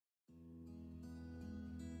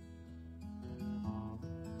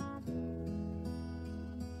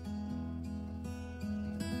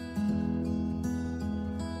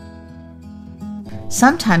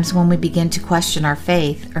Sometimes when we begin to question our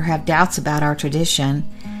faith or have doubts about our tradition,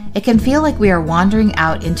 it can feel like we are wandering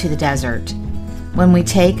out into the desert. When we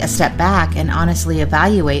take a step back and honestly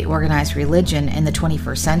evaluate organized religion in the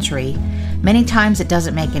 21st century, many times it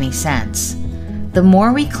doesn't make any sense. The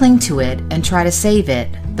more we cling to it and try to save it,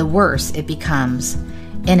 the worse it becomes.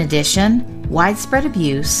 In addition, widespread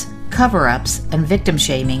abuse, cover-ups, and victim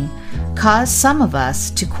shaming cause some of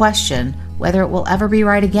us to question whether it will ever be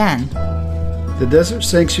right again. The Desert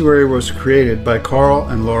Sanctuary was created by Carl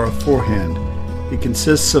and Laura Forehand. It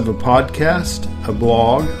consists of a podcast, a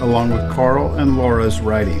blog, along with Carl and Laura's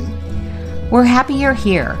writing. We're happy you're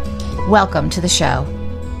here. Welcome to the show.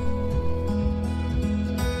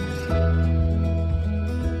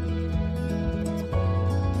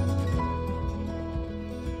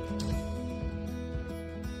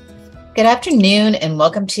 Good afternoon and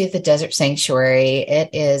welcome to the Desert Sanctuary. It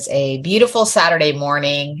is a beautiful Saturday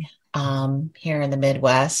morning here in the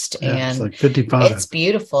Midwest, and it's like 55. It's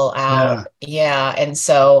beautiful out. Yeah. And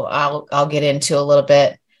so I'll get into a little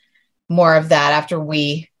bit more of that after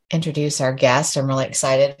we introduce our guest. I'm really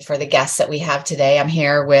excited for the guests that we have today. I'm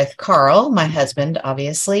here with Carl, my husband,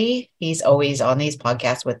 obviously. He's always on these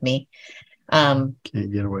podcasts with me. Can't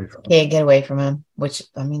get away from him, which,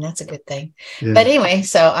 I mean, that's a good thing. Yeah. But anyway,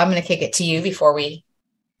 so I'm going to kick it to you before we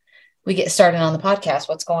get started on the podcast.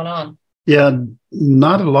 What's going on? Yeah,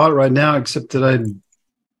 not a lot right now, except that I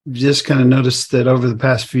just kind of noticed that over the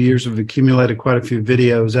past few years, we've accumulated quite a few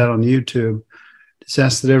videos out on YouTube. Just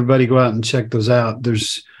ask that everybody go out and check those out.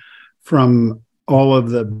 There's from all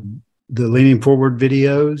of the Leaning Forward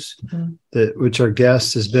videos, which our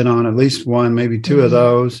guest has been on, at least one, maybe two of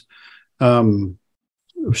those. We're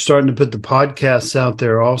starting to put the podcasts out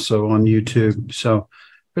there also on YouTube. So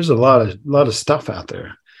there's a lot of stuff out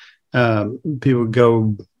there. People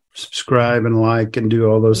go subscribe and like and do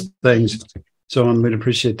all those things. So we'd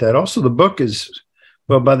appreciate that. Also, the book is,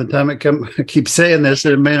 well, by the time I keep saying this,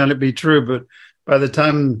 it may not be true, but by the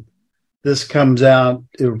time this comes out,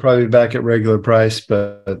 it will probably be back at regular price.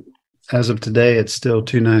 But as of today, it's still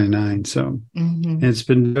 $2.99. So and it's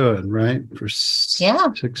been good, right? For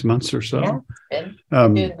 6 months or so. Yeah,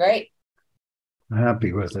 been doing great. I'm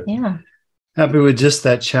happy with it. Yeah. Happy with just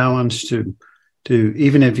that challenge to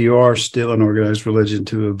even if you are still an organized religion,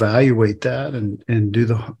 to evaluate that and do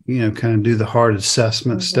the, kind of do the hard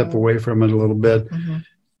assessment, step away from it a little bit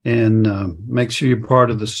and make sure you're part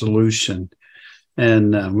of the solution.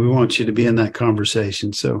 And we want you to be in that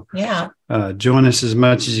conversation. So join us as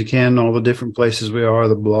much as you can, all the different places we are,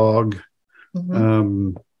 the blog,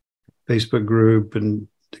 Facebook group, and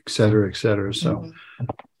et cetera, et cetera. So,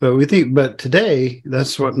 but today,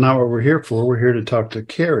 that's not what we're here for. We're here to talk to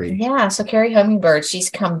Kerri. Yeah. So Kerri Hummingbird, she's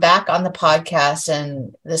come back on the podcast,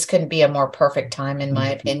 and this couldn't be a more perfect time, in my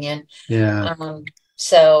opinion. Yeah.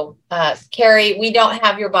 So Kerri, we don't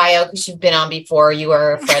have your bio because you've been on before. You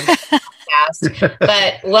are a friend of the podcast,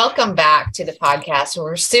 but welcome back to the podcast.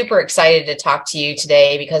 We're super excited to talk to you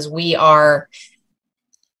today because we are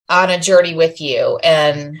on a journey with you,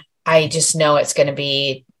 and I just know it's going to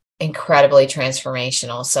be incredibly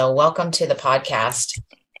transformational. So welcome to the podcast.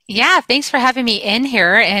 Yeah, thanks for having me in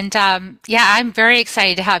here. And I'm very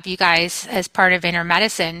excited to have you guys as part of Inner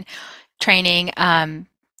Medicine training.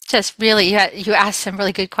 Just really, you asked some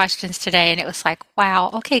really good questions today, and it was like,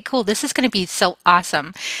 wow, okay, cool. This is going to be so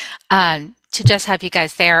awesome to just have you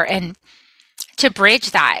guys there and to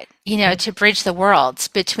bridge that, to bridge the worlds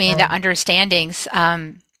between the understandings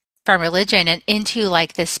from religion and into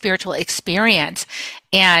like this spiritual experience.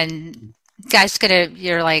 And guys,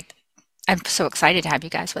 you're like, I'm so excited to have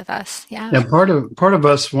you guys with us. Yeah. And part of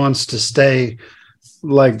us wants to stay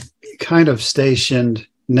like kind of stationed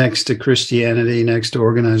next to Christianity, next to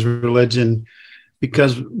organized religion,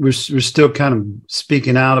 because we're still kind of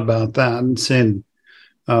speaking out about that and saying,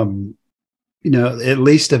 at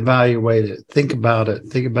least evaluate it, think about it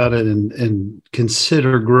and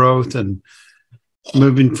consider growth and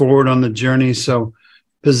moving forward on the journey. So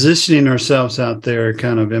positioning ourselves out there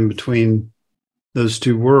kind of in between those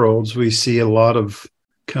two worlds, we see a lot of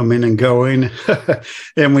coming and going.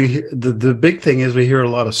 And the big thing is we hear a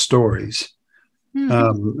lot of stories.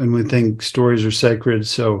 And we think stories are sacred.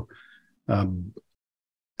 So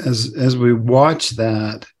as we watch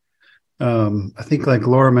that, I think like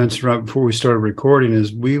Laura mentioned right before we started recording,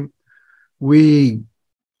 is we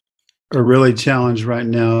are really challenged right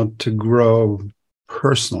now to grow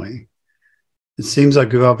personally. It seems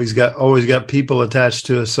like we've always got people attached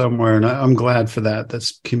to us somewhere, and I'm glad for that.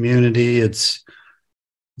 That's community, it's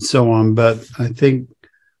so on. But I think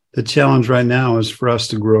the challenge right now is for us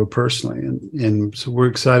to grow personally, and so we're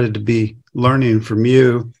excited to be learning from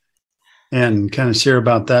you and kind of share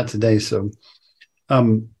about that today. So,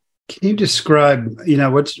 can you describe,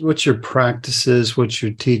 what's your practices, what's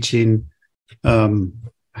your teaching?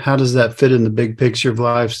 How does that fit in the big picture of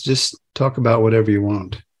life? Just talk about whatever you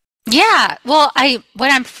want. Yeah. Well,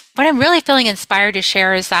 what I'm really feeling inspired to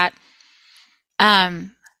share is that,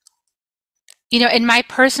 in my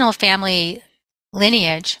personal family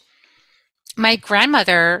lineage, my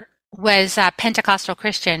grandmother was a Pentecostal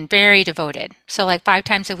Christian, very devoted. So like 5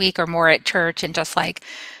 times a week or more at church, and just like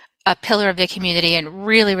a pillar of the community, and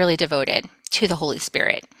really, really devoted to the Holy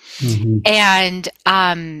Spirit. Mm-hmm.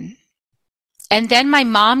 And then my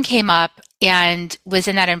mom came up and was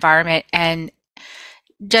in that environment and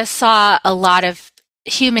just saw a lot of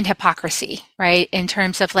human hypocrisy, right? In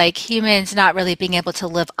terms of like humans not really being able to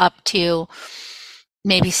live up to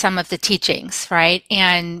maybe some of the teachings, right?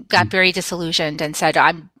 And got very disillusioned and said,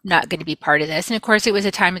 I'm not going to be part of this. And of course, it was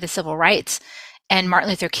a time of the civil rights and Martin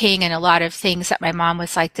Luther King, and a lot of things that my mom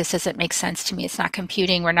was like, this doesn't make sense to me. It's not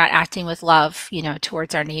computing. We're not acting with love,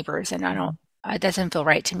 towards our neighbors. And it doesn't feel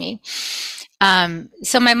right to me.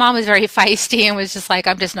 So my mom was very feisty and was just like,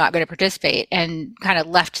 I'm just not going to participate, and kind of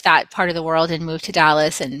left that part of the world and moved to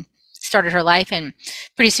Dallas and started her life, and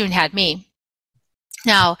pretty soon had me.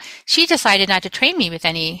 Now, she decided not to train me with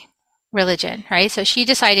any religion, right? So she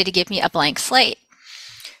decided to give me a blank slate.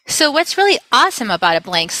 So what's really awesome about a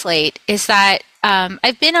blank slate is that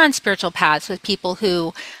I've been on spiritual paths with people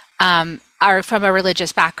who are from a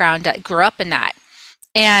religious background that grew up in that.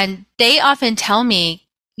 And they often tell me,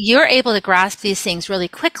 you're able to grasp these things really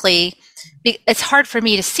quickly. It's hard for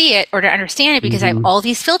me to see it or to understand it because I have all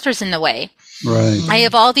these filters in the way. Right. I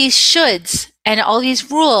have all these shoulds and all these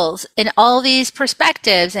rules and all these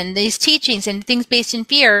perspectives and these teachings and things based in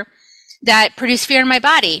fear that produce fear in my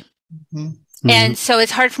body. Mm-hmm. And so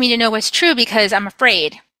it's hard for me to know what's true because I'm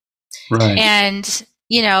afraid. Right. And,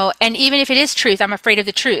 and even if it is truth, I'm afraid of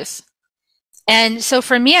the truth. And so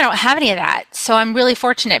for me, I don't have any of that. So I'm really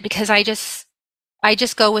fortunate because I just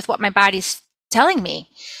go with what my body's telling me.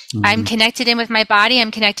 Mm-hmm. I'm connected in with my body.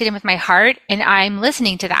 I'm connected in with my heart, and I'm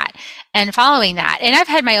listening to that and following that. And I've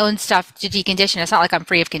had my own stuff to decondition. It's not like I'm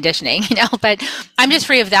free of conditioning, but I'm just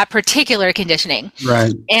free of that particular conditioning.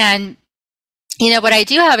 Right. And, what I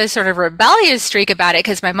do have is sort of a rebellious streak about it,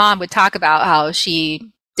 because my mom would talk about how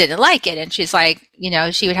she didn't like it. And she's like,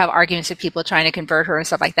 she would have arguments with people trying to convert her and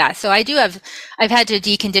stuff like that. So I've had to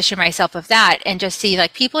decondition myself of that and just see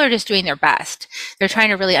like people are just doing their best. They're trying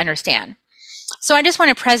to really understand. So I just want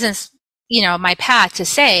to presence, my path to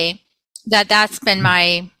say that that's been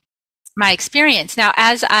my experience. Now,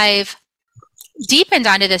 as I've deepened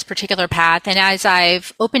onto this particular path, and as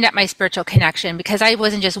I've opened up my spiritual connection, because I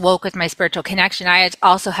wasn't just woke with my spiritual connection, I had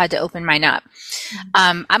also had to open mine up.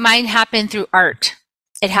 Mine happened through art.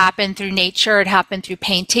 It happened through nature. It happened through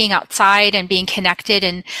painting outside and being connected,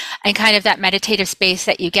 and kind of that meditative space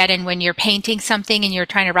that you get in when you're painting something and you're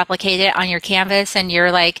trying to replicate it on your canvas, and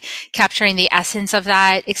you're like capturing the essence of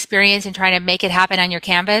that experience and trying to make it happen on your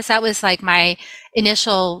canvas. That was like my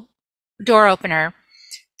initial door opener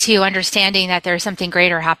to understanding that there's something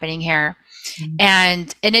greater happening here. Mm-hmm.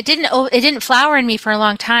 And it didn't flower in me for a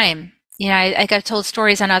long time. I got told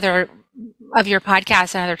stories on other of your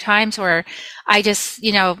podcasts and other times where I just,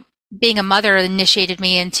 being a mother initiated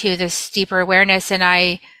me into this deeper awareness, and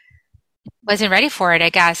I wasn't ready for it. I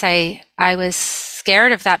guess I was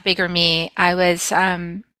scared of that bigger me. I was,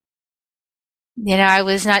 I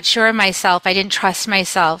was not sure of myself. I didn't trust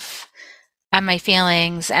myself and my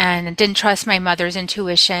feelings, and didn't trust my mother's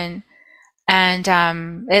intuition. And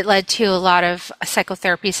it led to a lot of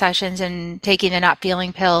psychotherapy sessions and taking the not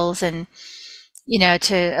feeling pills, and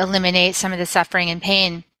to eliminate some of the suffering and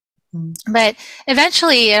pain. Mm-hmm. But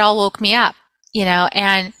eventually it all woke me up,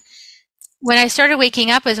 and when I started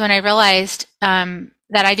waking up was when I realized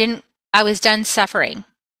that I was done suffering.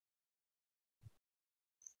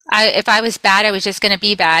 If I was bad, I was just going to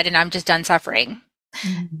be bad, and I'm just done suffering.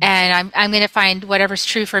 Mm-hmm. And I'm going to find whatever's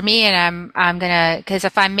true for me, and I'm going to, because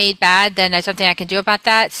if I'm made bad, then there's something I can do about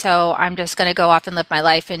that. So I'm just going to go off and live my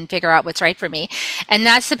life and figure out what's right for me. And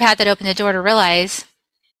that's the path that opened the door to realize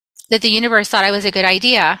that the universe thought I was a good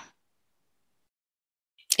idea.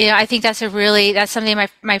 I think that's something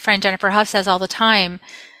my friend Jennifer Huff says all the time,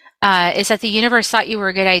 is that the universe thought you were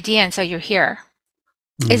a good idea, and so you're here.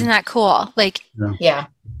 Mm-hmm. Isn't that cool? Like, yeah.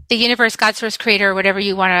 The universe, God, source, creator, whatever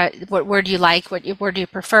you want to, what word you like, what word you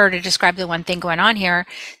prefer to describe the one thing going on here,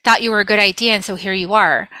 thought you were a good idea, and so here you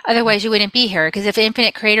are. Otherwise, you wouldn't be here, because if the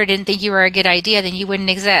infinite creator didn't think you were a good idea, then you wouldn't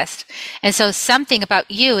exist. And so something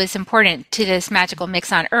about you is important to this magical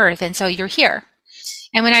mix on earth, and so you're here.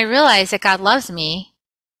 And when I realized that God loves me,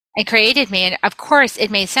 and created me. And of course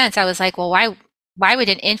it made sense. I was like, well, why would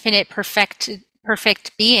an infinite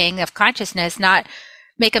perfect being of consciousness not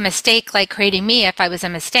make a mistake like creating me if I was a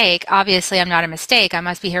mistake? Obviously I'm not a mistake. I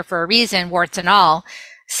must be here for a reason, warts and all.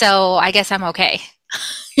 So I guess I'm okay.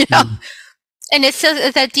 you know? Mm. And it's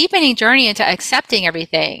that deepening journey into accepting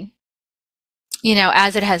everything,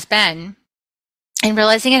 as it has been, and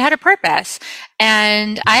realizing it had a purpose.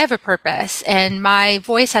 And I have a purpose, and my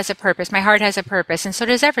voice has a purpose. My heart has a purpose, and so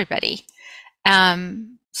does everybody.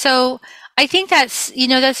 So I think that's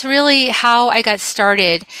really how I got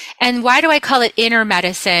started. And why do I call it inner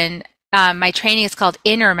medicine? My training is called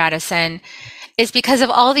inner medicine, is because of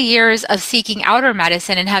all the years of seeking outer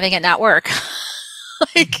medicine and having it not work.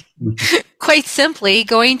 Like, quite simply,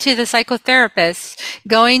 going to the psychotherapist,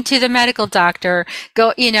 going to the medical doctor,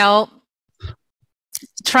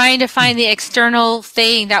 trying to find the external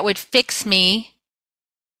thing that would fix me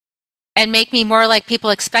and make me more like people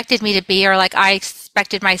expected me to be, or like I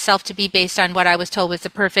expected myself to be based on what I was told was the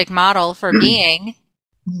perfect model for being.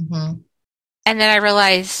 Mm-hmm. And then I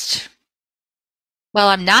realized, well,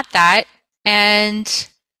 I'm not that, and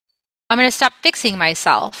I'm going to stop fixing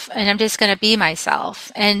myself, and I'm just going to be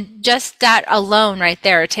myself. And just that alone right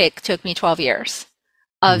there took me 12 years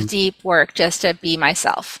of deep work just to be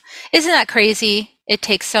myself. Isn't that crazy? It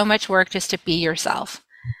takes so much work just to be yourself.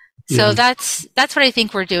 Yeah. So that's what I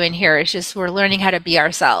think we're doing here. It's just we're learning how to be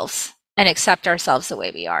ourselves and accept ourselves the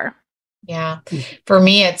way we are. Yeah. For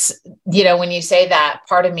me, it's, when you say that,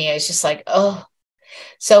 part of me is just like, oh,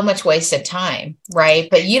 so much wasted time, right?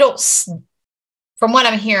 But you don't, from what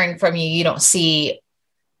I'm hearing from you, you don't see,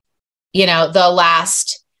 the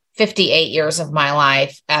last 58 years of my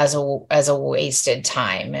life as a wasted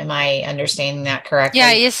time. Am I understanding that correctly?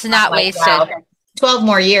 Yeah, it's not wasted. Wow, 12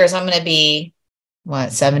 more years, I'm going to be,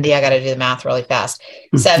 70? I got to do the math really fast.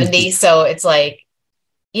 70. So it's like,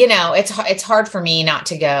 it's hard for me not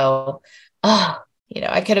to go, oh,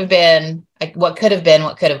 I could have been, like, what could have been.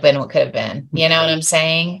 You know what I'm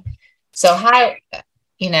saying? So how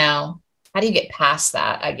do you get past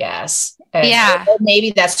that, I guess? And yeah.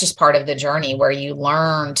 Maybe that's just part of the journey where you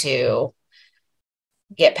learn to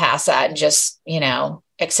get past that and just,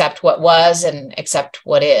 accept what was and accept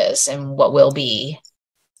what is and what will be.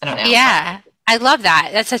 I don't know. Yeah. I love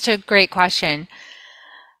that. That's such a great question.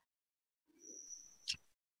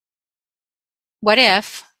 What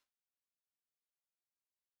if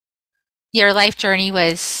your life journey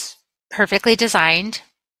was perfectly designed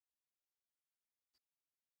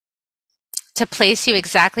to place you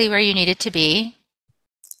exactly where you needed to be,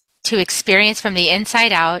 to experience from the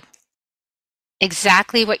inside out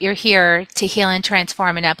exactly what you're here to heal and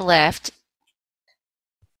transform and uplift,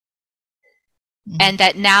 and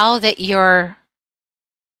that now that you're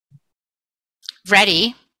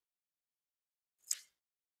ready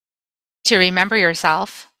to remember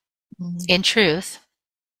yourself in truth,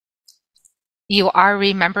 you are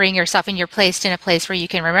remembering yourself, and you're placed in a place where you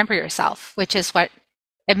can remember yourself, which is what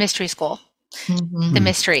a mystery school. The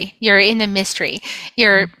mystery. You're in the mystery.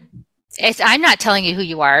 I'm not telling you who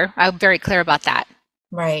you are. I'm very clear about that.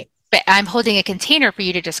 Right. But I'm holding a container for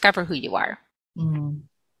you to discover who you are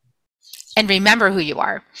and remember who you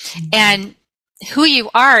are. And who you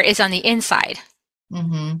are is on the inside.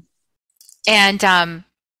 And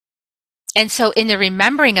so in the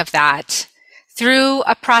remembering of that through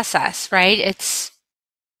a process, right?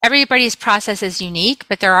 Everybody's process is unique,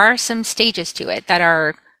 but there are some stages to it that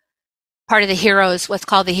are part of what's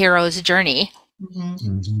called the hero's journey.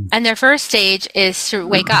 And their first stage is to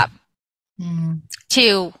wake up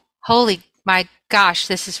to, holy my gosh,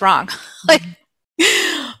 this is wrong. Like,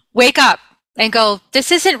 wake up and go,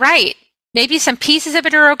 this isn't right. Maybe some pieces of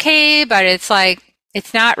it are okay, but it's like,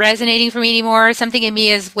 it's not resonating for me anymore. Something in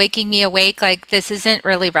me is waking me awake. Like, this isn't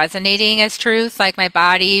really resonating as truth. Like, my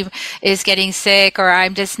body is getting sick, or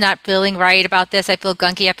I'm just not feeling right about this. I feel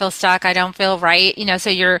gunky. I feel stuck. I don't feel right. So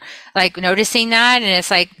you're like noticing that, and it's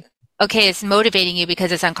like, okay, it's motivating you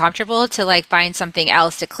because it's uncomfortable to like find something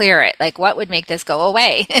else to clear it. Like, what would make this go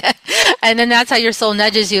away? And then that's how your soul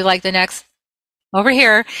nudges you, like the next over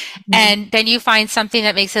here. And then you find something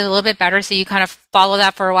that makes it a little bit better. So you kind of follow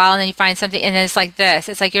that for a while, and then you find something, and then it's like this.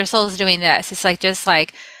 It's like your soul is doing this. It's like just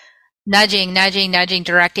like nudging,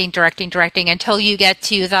 directing until you get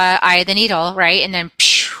to the eye of the needle, right? And then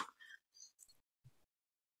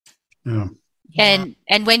yeah.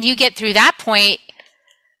 And when you get through that point,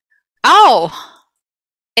 oh,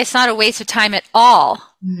 it's not a waste of time at all.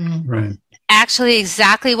 Right. Actually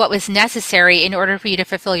exactly what was necessary in order for you to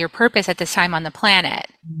fulfill your purpose at this time on the planet.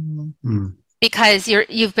 Because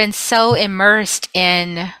you've been so immersed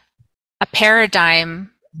in a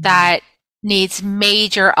paradigm that needs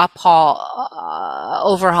major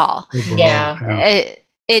overhaul. Yeah.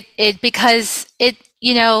 It because it,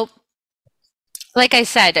 you know, like I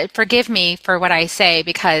said, forgive me for what I say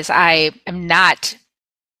because I am not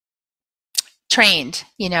trained,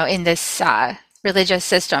 you know, in this religious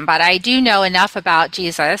system, but I do know enough about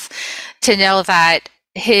Jesus to know that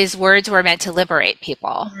his words were meant to liberate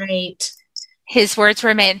people. Right. His words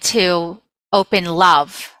were meant to open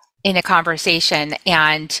love in a conversation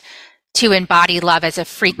and to embody love as a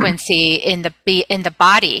frequency in the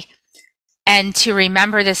body, and to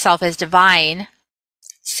remember the self as divine,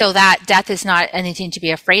 so that death is not anything to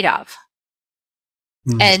be afraid of.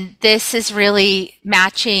 And this is really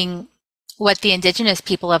matching what the indigenous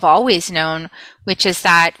people have always known, which is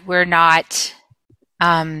that we're not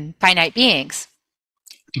finite beings.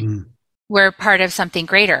 We're part of something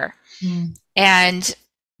greater. And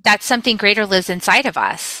that something greater lives inside of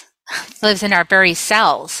us, lives in our very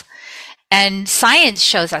cells. And science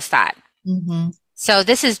shows us that. So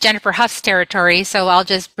this is Jennifer Huff's territory. So I'll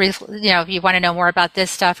just briefly, you know, if you want to know more about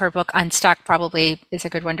this stuff, her book Unstuck probably is a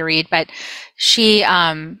good one to read. But she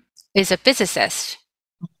is a physicist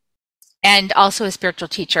and also a spiritual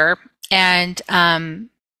teacher. And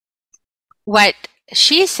what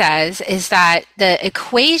she says is that the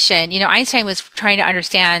equation, you know, Einstein was trying to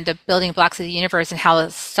understand the building blocks of the universe and how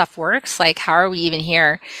stuff works, like how are we even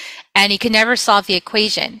here? And he could never solve the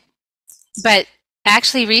equation. But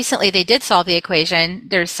actually recently they did solve the equation.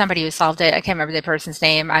 There's somebody who solved it. I can't remember the person's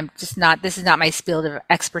name. This is not my field of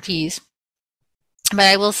expertise. But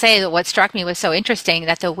I will say that what struck me was so interesting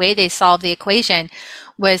that the way they solved the equation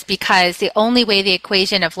was because the only way the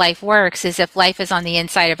equation of life works is if life is on the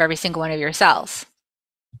inside of every single one of your cells.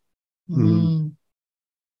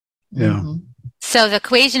 Yeah. So the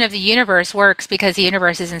equation of the universe works because the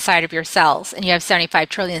universe is inside of your cells, and you have 75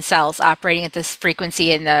 trillion cells operating at this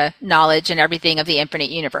frequency in the knowledge and everything of the infinite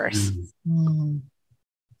universe.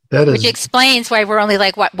 Which explains why we're only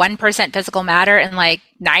like, what, 1% physical matter and like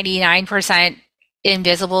 99%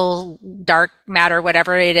 invisible dark matter,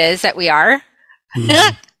 whatever it is that we are.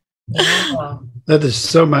 That is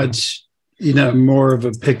so much, you know, more of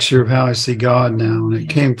a picture of how I see God now. And it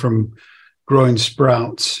came from growing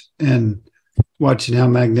sprouts and watching how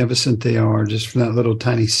magnificent they are just from that little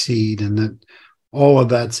tiny seed, and that all of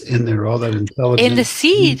that's in there, all that intelligence. In the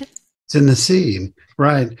seed. It's in the seed,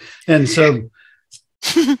 right. And so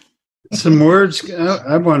some words,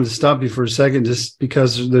 I wanted to stop you for a second just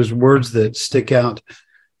because there's words that stick out.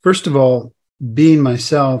 First of all, being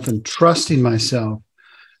myself and trusting myself.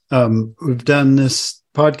 We've done this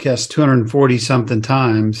podcast 240 something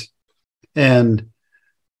times, and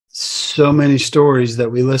so many stories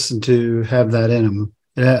that we listen to have that in them.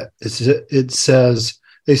 It says,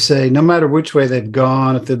 they say, no matter which way they've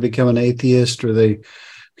gone, if they become an atheist or they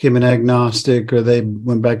became an agnostic or they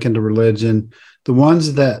went back into religion, the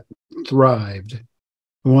ones that thrived,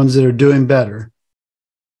 the ones that are doing better,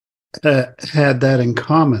 had that in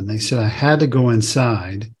common. They said, I had to go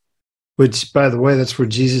inside, which, by the way, that's where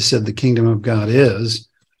Jesus said the kingdom of God is.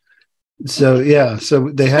 So, yeah, so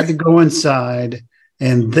they had to go inside.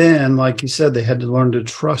 And then, like you said, they had to learn to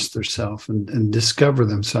trust themselves and discover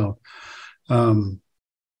themselves.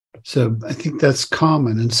 So I think that's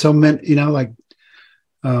common. And so many, you know, like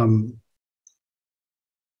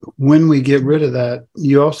when we get rid of that,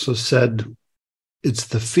 you also said it's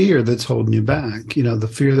the fear that's holding you back, you know, the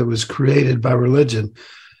fear that was created by religion.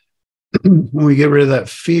 When we get rid of that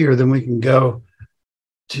fear, then we can go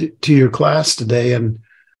to your class today, and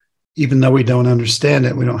even though we don't understand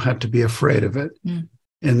it, we don't have to be afraid of it. And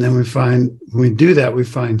then when we do that, we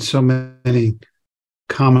find so many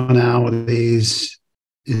commonalities,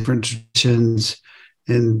 different traditions,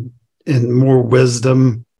 and more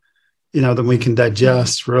wisdom, you know, than we can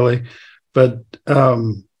digest, really. But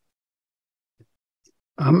I'm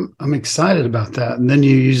excited about that. And then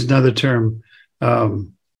you use another term,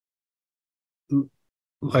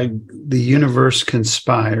 like the universe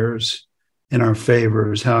conspires in our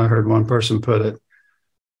favor, is how I heard one person put it.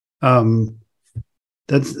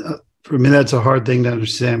 That's for me, that's a hard thing to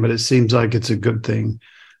understand, but it seems like it's a good thing.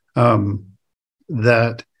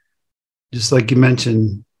 That, just like you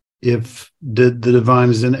mentioned, if the divine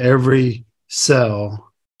is in every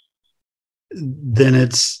cell, then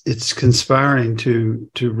it's conspiring to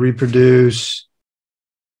reproduce,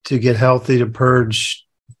 to get healthy, to purge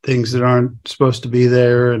things that aren't supposed to be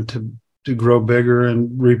there, and to grow bigger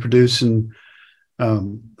and reproduce and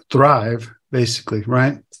thrive, basically,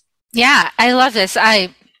 right? Yeah, I love this.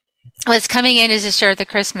 I was coming in as to share the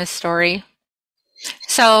Christmas story.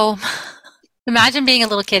 So imagine being a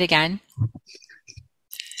little kid again,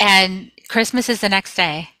 and Christmas is the next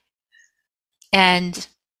day. and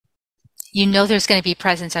you know there's going to be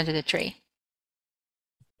presents under the tree.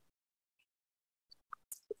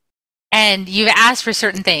 And you've asked for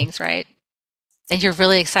certain things, right? And you're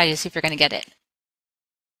really excited to see if you're going to get it.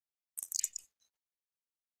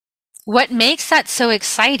 What makes that so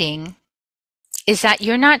exciting is that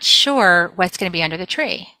you're not sure what's going to be under the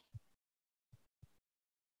tree,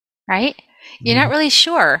 right? You're not really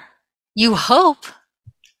sure. You hope,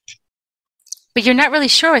 but you're not really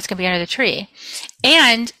sure what's going to be under the tree.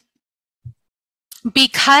 And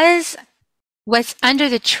because what's under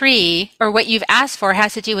the tree, or what you've asked for,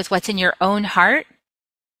 has to do with what's in your own heart,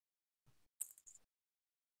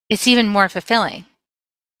 it's even more fulfilling.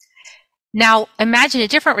 Now, imagine a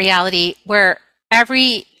different reality where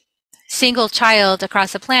every single child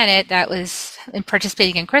across the planet that was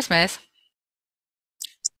participating in Christmas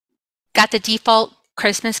got the default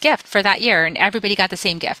Christmas gift for that year, and everybody got the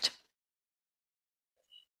same gift.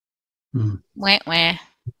 Wah, wah.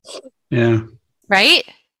 Yeah. Right?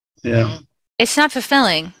 Yeah. It's not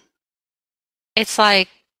fulfilling. It's like,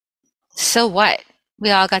 so what?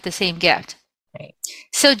 We all got the same gift. Right.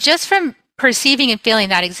 So just from perceiving and feeling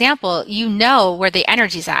that example, you know where the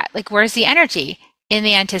energy's at. Like, where's the energy? In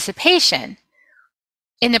the anticipation,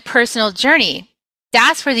 in the personal journey.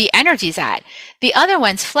 That's where the energy's at. The other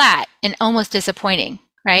one's flat and almost disappointing,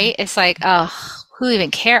 right? It's like, oh, who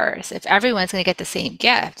even cares? If everyone's going to get the same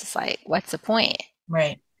gift, it's like, what's the point?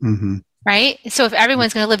 Right. Mm-hmm. Right? So if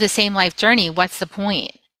everyone's going to live the same life journey, what's the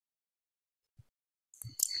point?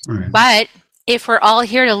 Right. But if we're all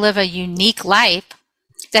here to live a unique life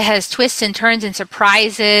that has twists and turns and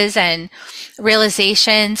surprises and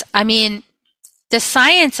realizations, I mean, the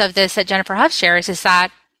science of this that Jennifer Huff shares is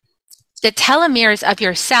that the telomeres of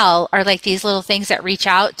your cell are like these little things that reach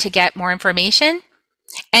out to get more information.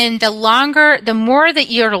 And the more that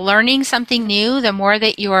you're learning something new, the more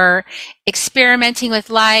that you're experimenting with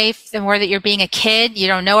life, the more that you're being a kid, you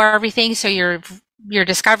don't know everything. So you're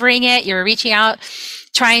discovering it, you're reaching out,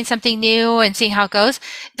 trying something new and seeing how it goes,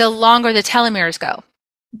 the longer the telomeres go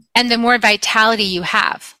and the more vitality you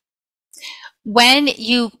have. When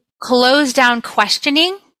you close down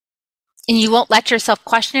questioning and you won't let yourself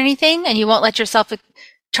question anything, and you won't let yourself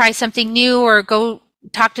try something new or go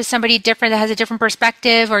talk to somebody different that has a different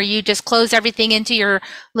perspective, or you just close everything into your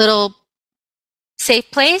little safe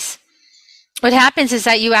place, what happens is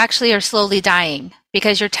that you actually are slowly dying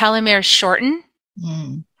because your telomeres shorten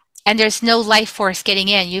and there's no life force getting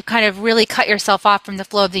in. You kind of really cut yourself off from the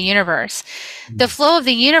flow of the universe. The flow of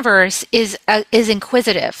the universe is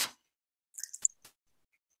inquisitive.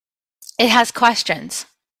 It has questions.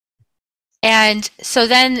 And so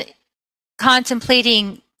then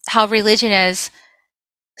contemplating how religion has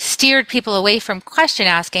steered people away from question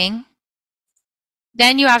asking,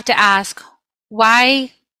 then you have to ask,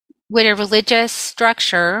 why would a religious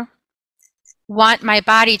structure want my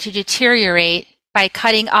body to deteriorate by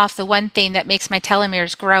cutting off the one thing that makes my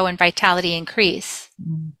telomeres grow and vitality increase?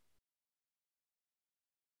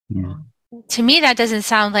 Yeah. To me, that doesn't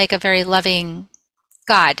sound like a very loving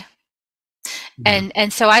God. Yeah.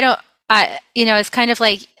 And so it's kind of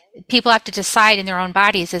like people have to decide in their own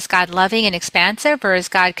bodies, is God loving and expansive, or is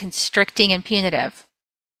God constricting and punitive?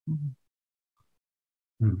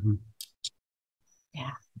 Mm-hmm.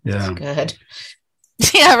 Yeah. Yeah. That's good.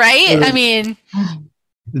 Yeah, right? I mean,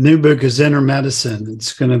 the new book is Inner Medicine.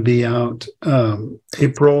 It's going to be out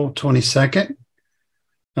April 22nd,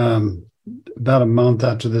 about a month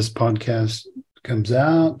after this podcast comes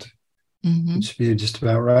out. It should be just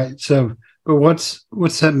about right. So, but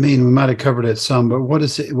what's that mean? We might have covered it some, but what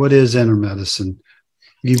is it? What is inner medicine?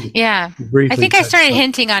 I think I started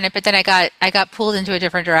hinting on it, but then I got pulled into a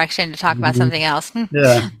different direction to talk about something else.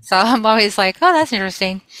 Yeah. So I'm always like, oh, that's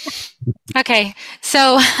interesting. Okay.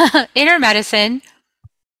 So inner medicine,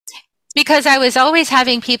 because I was always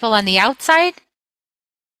having people on the outside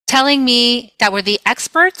telling me that were the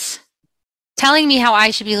experts, telling me how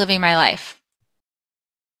I should be living my life.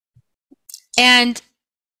 And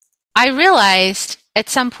I realized at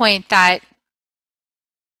some point that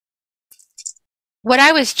what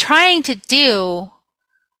I was trying to do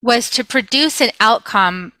was to produce an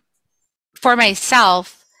outcome for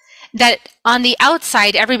myself that on the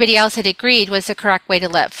outside, everybody else had agreed was the correct way to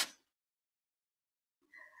live.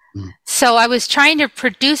 So I was trying to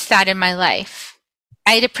produce that in my life.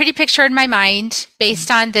 I had a pretty picture in my mind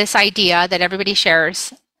based on this idea that everybody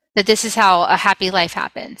shares, that this is how a happy life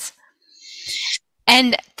happens.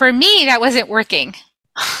 And for me, that wasn't working,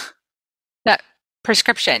 that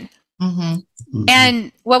prescription.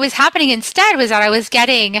 And what was happening instead was that I was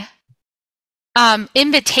getting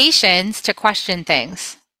invitations to question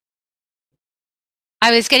things.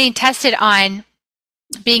 I was getting tested on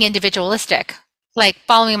being individualistic, like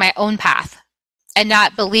following my own path and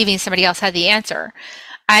not believing somebody else had the answer.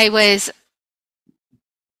 I was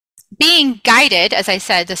being guided, as I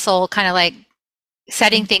said, the soul kind of like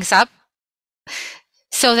setting things up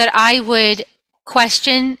so that I would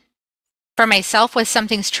question for myself was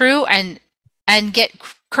something's true and get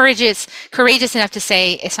courageous enough to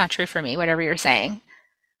say it's not true for me, whatever you're saying.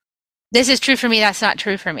 This is true for me, that's not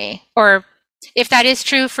true for me. Or if that is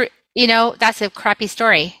true for, that's a crappy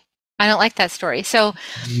story. I don't like that story. So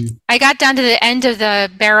I got down to the end of the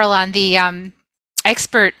barrel on the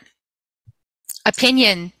expert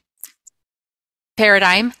opinion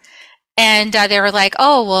paradigm. And they were like,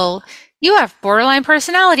 oh, well, you have borderline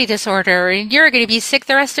personality disorder and you're going to be sick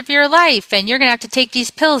the rest of your life and you're going to have to take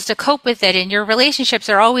these pills to cope with it and your relationships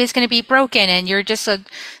are always going to be broken and you're just a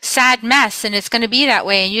sad mess and it's going to be that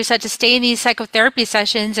way and you just have to stay in these psychotherapy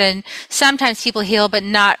sessions and sometimes people heal but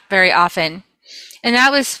not very often. And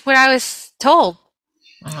that was what I was told.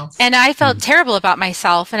 Wow. And I felt terrible about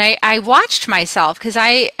myself and I watched myself because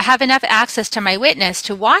I have enough access to my witness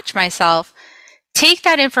to watch myself take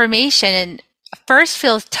that information and first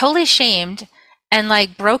feel totally shamed and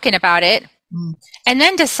like broken about it and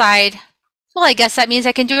then decide, well, I guess that means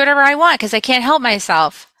I can do whatever I want because I can't help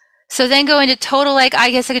myself. So then go into total, like,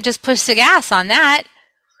 I guess I could just push the gas on that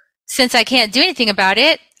since I can't do anything about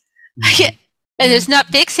it. And there's not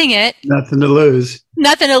fixing it. Nothing to lose.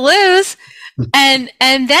 Nothing to lose. And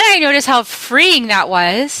then I noticed how freeing that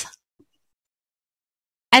was.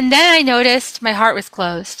 And then I noticed my heart was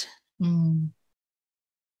closed.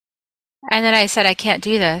 And then I said, I can't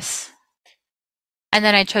do this. And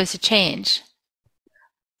then I chose to change.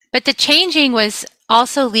 But the changing was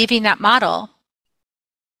also leaving that model.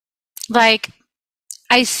 Like,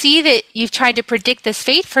 I see that you've tried to predict this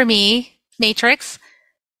fate for me, Matrix,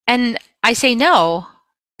 and I say, no,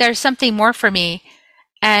 there's something more for me.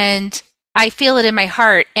 And I feel it in my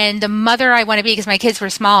heart. And the mother I want to be, because my kids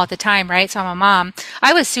were small at the time, right? So I'm a mom.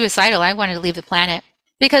 I was suicidal. I wanted to leave the planet.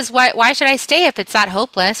 Because why should I stay if it's that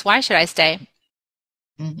hopeless? Why should I stay?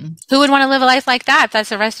 Who would want to live a life like that if that's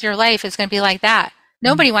the rest of your life? It's going to be like that.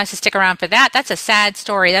 Nobody wants to stick around for that. That's a sad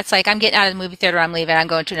story. That's like, I'm getting out of the movie theater. I'm leaving. I'm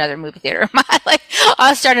going to another movie theater. Like,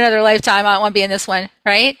 I'll start another lifetime. I don't want to be in this one.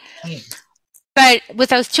 Right? But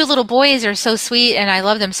with those two little boys, they're so sweet and I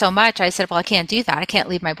love them so much. I said, well, I can't do that. I can't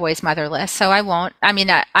leave my boys motherless. So I won't. I mean,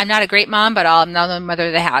 I'm not a great mom, but I'm not the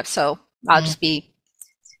mother they have. So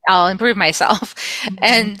I'll improve myself.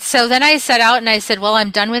 And so then I set out and I said, well, I'm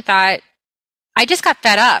done with that. I just got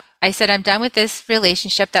fed up. I said, I'm done with this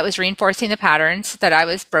relationship that was reinforcing the patterns that I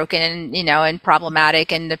was broken and, and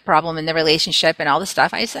problematic and the problem in the relationship and all the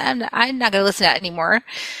stuff. I said, I'm not going to listen to that anymore.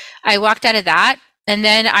 I walked out of that and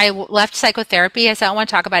then I left psychotherapy. I said, I don't want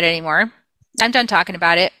to talk about it anymore. I'm done talking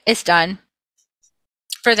about it. It's done.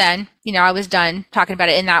 For then, I was done talking about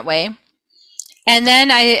it in that way. And then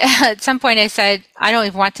at some point I said, I don't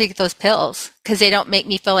even want to take those pills because they don't make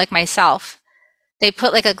me feel like myself. They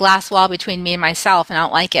put like a glass wall between me and myself and I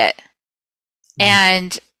don't like it.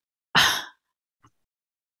 And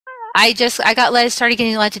started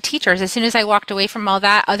getting led to teachers. As soon as I walked away from all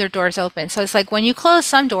that, other doors opened. So it's like when you close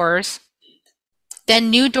some doors, then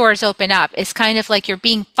new doors open up. It's kind of like you're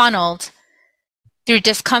being funneled through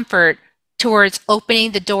discomfort towards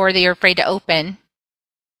opening the door that you're afraid to open.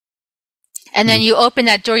 And then you open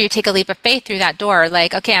that door, you take a leap of faith through that door.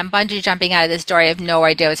 Like, okay, I'm bungee jumping out of this door. I have no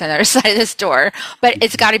idea what's on the other side of this door, but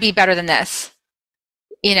it's got to be better than this,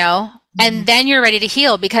 And then you're ready to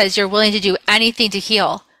heal because you're willing to do anything to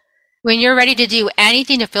heal. When you're ready to do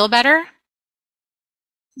anything to feel better,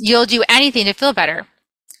 you'll do anything to feel better,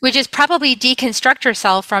 which is probably deconstruct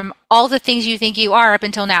yourself from all the things you think you are up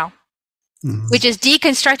until now, which is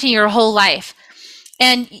deconstructing your whole life.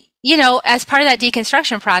 And, as part of that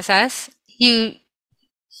deconstruction process, you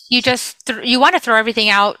want to throw everything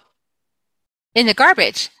out in the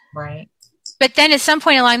garbage. Right. But then at some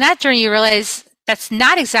point along that journey, you realize that's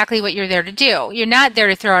not exactly what you're there to do. You're not there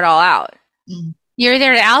to throw it all out. You're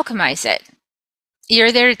there to alchemize it.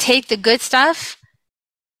 You're there to take the good stuff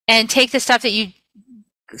and take the stuff that you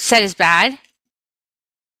said is bad,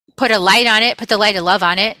 put a light on it, put the light of love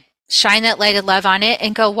on it, shine that light of love on it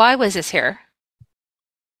and go, why was this here?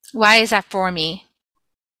 Why is that for me?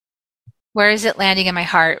 Where is it landing in my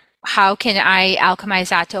heart? How can I alchemize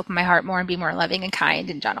that to open my heart more and be more loving and kind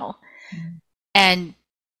and gentle? And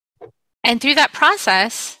through that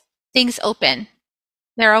process, things open.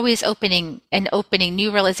 They're always opening and opening,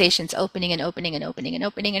 new realizations opening and opening and opening and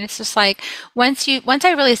opening. And it's just like, once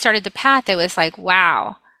I really started the path, it was like,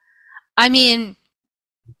 wow. I mean,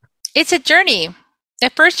 it's a journey.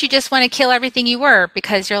 At first, you just want to kill everything you were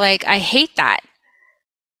because you're like, I hate that.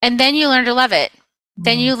 And then you learn to love it.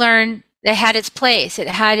 Then you learn it had its place. It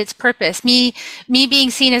had its purpose. Me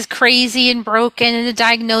being seen as crazy and broken, and the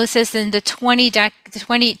diagnosis, and the 20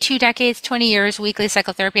 years weekly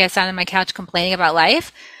psychotherapy I sat on my couch complaining about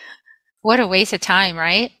life. What a waste of time,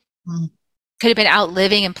 right? Could have been out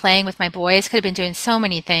living and playing with my boys. Could have been doing so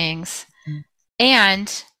many things.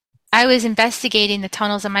 And I was investigating the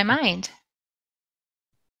tunnels of my mind.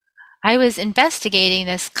 I was investigating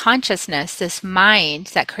this consciousness, this mind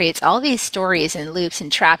that creates all these stories and loops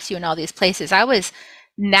and traps you in all these places. I was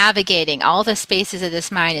navigating all the spaces of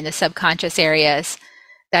this mind in the subconscious areas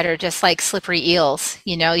that are just like slippery eels.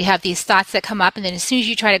 You know, you have these thoughts that come up, and then as soon as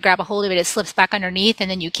you try to grab a hold of it, it slips back underneath, and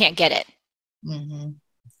then you can't get it.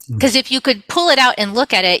 Because if you could pull it out and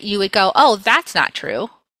look at it, you would go, oh, that's not true.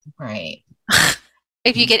 Right.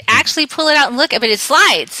 If you could actually pull it out and look at it, it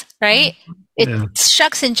slides, right? It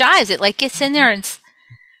shucks and jives. It like gets in there. And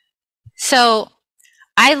so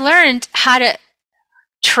I learned how to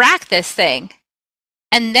track this thing.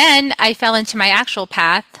 And then I fell into my actual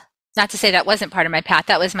path. Not to say that wasn't part of my path.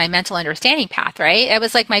 That was my mental understanding path, right? It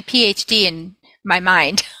was like my PhD in my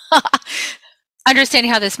mind.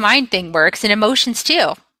 Understanding how this mind thing works, and emotions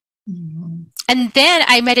too. And then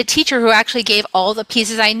I met a teacher who actually gave all the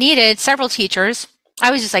pieces I needed, several teachers. I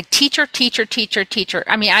was just like teacher.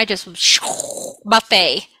 I mean, I just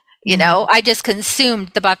buffet, you know, I just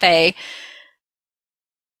consumed the buffet.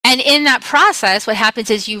 And in that process, what happens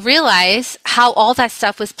is you realize how all that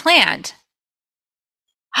stuff was planned.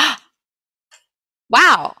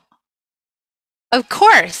 Wow. Of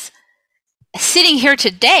course. Sitting here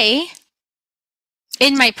today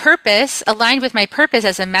in my purpose, aligned with my purpose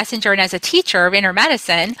as a messenger and as a teacher of inner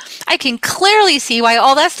medicine, I can clearly see why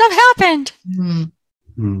all that stuff happened.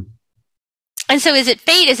 And so is it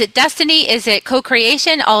fate? Is it destiny? Is it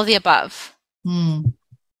co-creation? All of the above.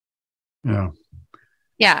 Yeah.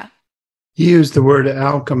 You use the word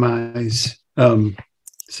alchemize.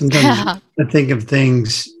 Sometimes I think of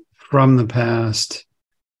things from the past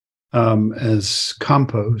as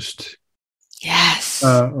compost. Yes.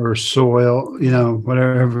 Or soil, you know,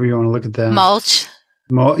 whatever you want to look at that. Mulch.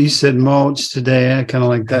 You said mulch today. I kind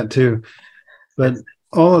of like that too. But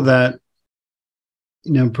all of that,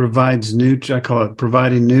 you know, provides I call it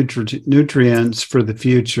providing nutrients for the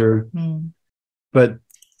future. But,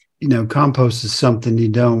 you know, compost is something you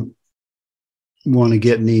don't want to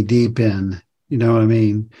get knee deep in. You know what I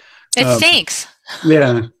mean? It stinks.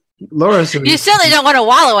 Yeah. Laura said, you certainly don't want to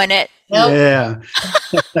wallow in it. Nope. Yeah.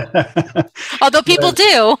 Although people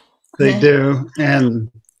do. They do.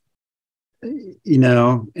 And, you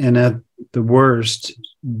know, and at the worst,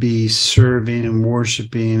 be serving and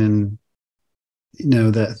worshiping and, you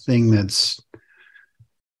know, that thing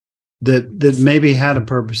that maybe had a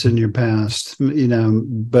purpose in your past, you know,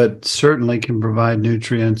 but certainly can provide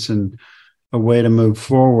nutrients and a way to move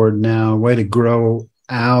forward now, a way to grow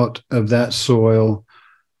out of that soil.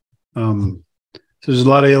 So there's a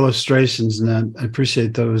lot of illustrations in that. I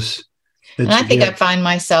appreciate those. And I think I find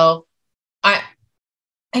myself,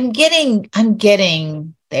 I'm getting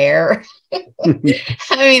there. I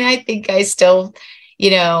mean, I think I still,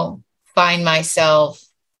 you know, find myself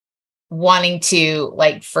wanting to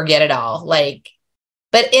like forget it all, like,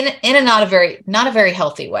 but in a not a very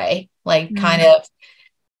healthy way, like kind of,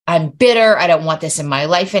 I'm bitter. I don't want this in my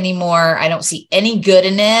life anymore. I don't see any good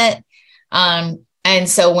in it. And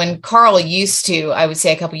so when Carl I would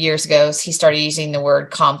say a couple of years ago, he started using the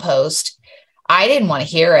word compost. I didn't want to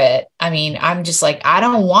hear it. I mean, I'm just like, I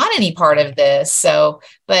don't want any part of this. So,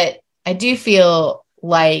 but I do feel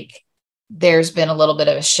like there's been a little bit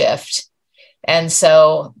of a shift. And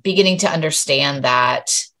so beginning to understand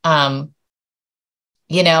that,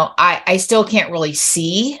 you know, I still can't really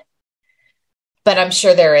see, but I'm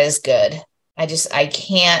sure there is good. I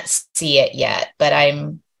can't see it yet, but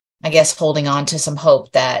I'm, I guess, holding on to some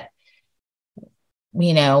hope that,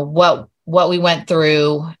 you know, what we went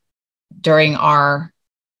through during our,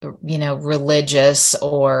 you know, religious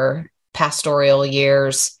or pastoral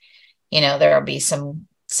years, you know, there'll be some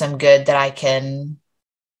good that I can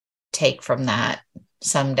take from that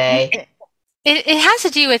someday. It has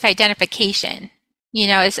to do with identification. You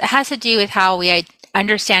know, it has to do with how we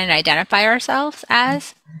understand and identify ourselves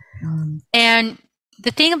as. And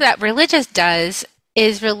the thing that religious does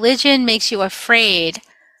is religion makes you afraid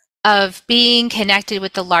of being connected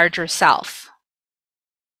with the larger self.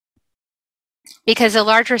 Because the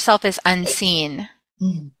larger self is unseen.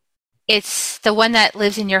 It's the one that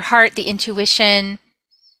lives in your heart, the intuition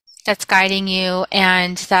that's guiding you,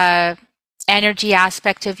 and the energy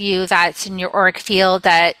aspect of you that's in your auric field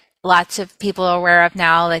that lots of people are aware of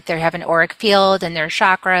now, like they have an auric field and their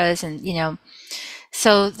chakras, and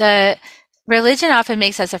so the religion often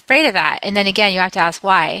makes us afraid of that. And then again, you have to ask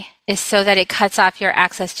why. Is so that it cuts off your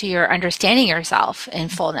access to your understanding yourself in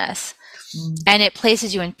fullness. And it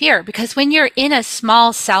places you in fear, because when you're in a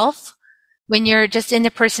small self, when you're just in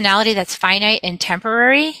the personality that's finite and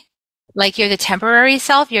temporary, like you're the temporary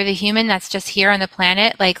self, you're the human that's just here on the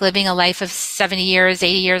planet, like living a life of 70 years,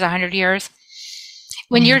 80 years, 100 years.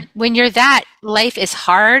 When you're that, life is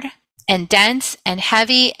hard and dense and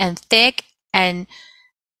heavy and thick, and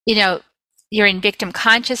you're in victim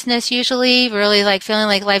consciousness usually, really like feeling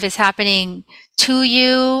like life is happening to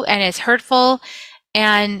you and it's hurtful.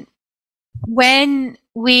 And when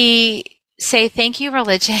we say, thank you,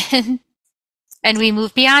 religion, and we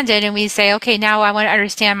move beyond it and we say, okay, now I want to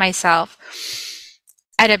understand myself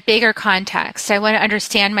at a bigger context. I want to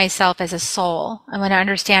understand myself as a soul. I want to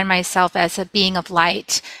understand myself as a being of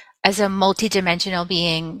light, as a multidimensional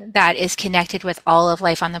being that is connected with all of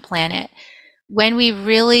life on the planet. When we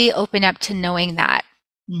really open up to knowing that,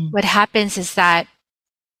 what happens is that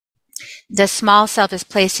the small self is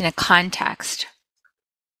placed in a context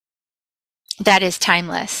that is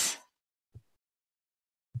timeless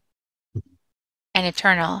and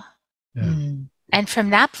eternal. Yeah. And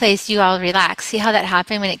from that place, you all relax. See how that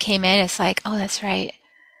happened when it came in? It's like, oh, that's right.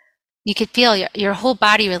 You could feel your whole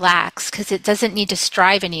body relax because it doesn't need to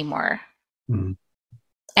strive anymore. And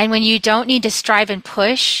when you don't need to strive and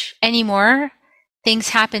push anymore, things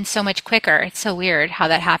happen so much quicker. It's so weird how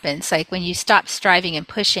that happens. Like when you stop striving and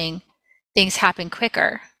pushing, things happen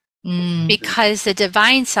quicker because the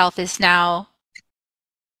divine self is now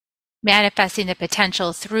manifesting the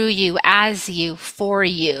potential through you, as you, for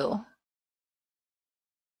you.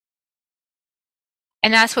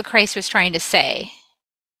 And that's what Christ was trying to say.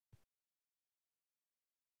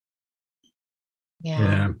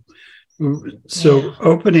 Yeah. So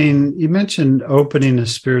you mentioned opening a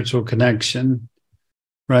spiritual connection,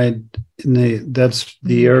 right? That's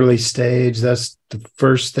the early stage. That's the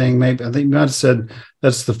first thing. Maybe I think you might have said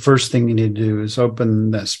that's the first thing you need to do is open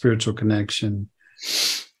that spiritual connection.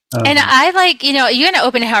 And I like, you're going to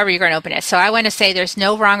open it however you're going to open it. So I want to say there's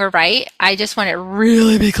no wrong or right. I just want to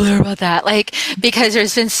really be clear about that. Like, because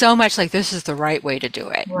there's been so much like, this is the right way to do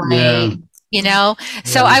it. Right.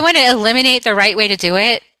 So I want to eliminate the right way to do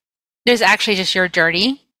it. There's actually just your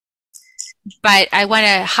journey. But I want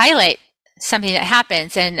to highlight something that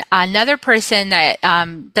happens. And another person that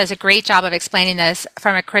does a great job of explaining this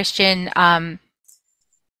from a Christian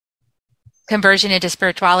conversion into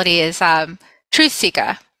spirituality is Truth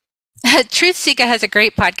Seeker. Truth Seeker has a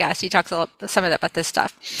great podcast. He talks some about this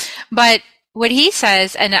stuff. But what he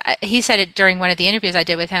says, and he said it during one of the interviews I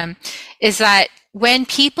did with him, is that when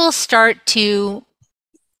people start to,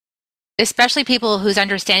 especially people whose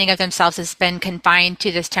understanding of themselves has been confined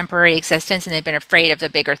to this temporary existence and they've been afraid of the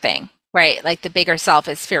bigger thing, right? Like the bigger self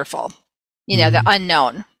is fearful, the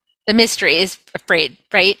unknown, the mystery is afraid,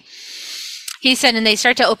 right? He said, and they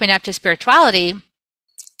start to open up to spirituality,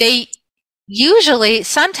 they usually,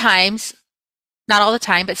 sometimes, not all the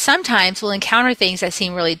time, but sometimes will encounter things that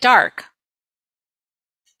seem really dark.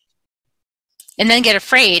 And then get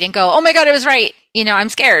afraid and go, oh my God, I was right. I'm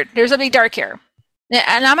scared. There's something dark here.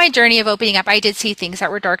 And on my journey of opening up, I did see things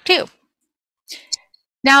that were dark too.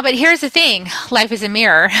 Now, but here's the thing. Life is a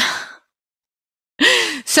mirror.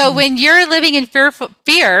 So when you're living in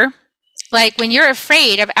fear, like when you're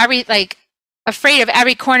afraid of every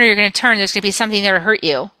corner you're going to turn, there's going to be something there to hurt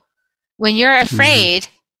you. When you're afraid,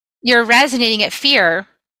 you're resonating at fear.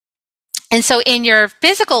 And so in your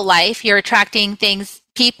physical life, you're attracting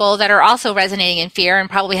people that are also resonating in fear and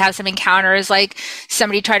probably have some encounters, like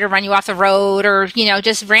somebody tried to run you off the road, or,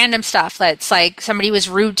 just random stuff that's like somebody was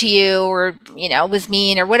rude to you, or, was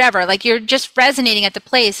mean or whatever. Like you're just resonating at the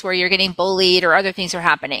place where you're getting bullied or other things are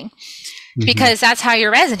happening because that's how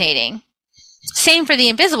you're resonating. Same for the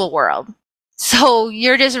invisible world. So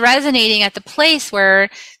you're just resonating at the place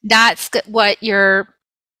where that's what you're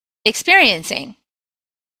experiencing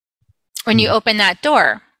when you open that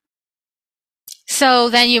door.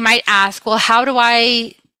 So then you might ask, well, how do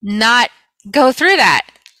I not go through that?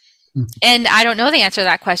 And I don't know the answer to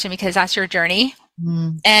that question because that's your journey.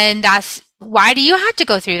 And that's why do you have to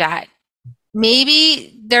go through that?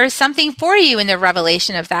 Maybe there's something for you in the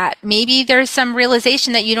revelation of that. Maybe there's some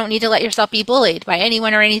realization that you don't need to let yourself be bullied by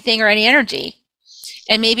anyone or anything or any energy.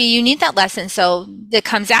 And maybe you need that lesson so that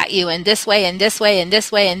comes at you in this way and this way and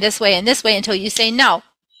this way and this way and this way until you say no.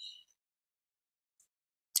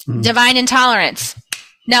 Divine intolerance.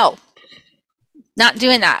 No, not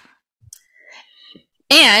doing that.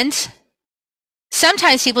 And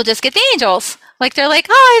sometimes people just get the angels. Like they're like,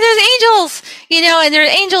 oh, there's angels, and their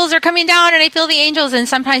angels are coming down and I feel the angels. And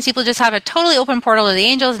sometimes people just have a totally open portal to the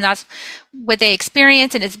angels and that's what they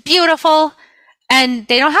experience and it's beautiful. And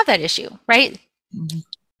they don't have that issue, right? Mm-hmm.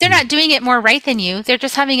 They're not doing it more right than you. They're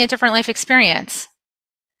just having a different life experience.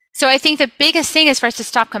 So I think the biggest thing is for us to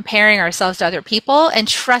stop comparing ourselves to other people and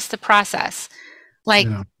trust the process. Like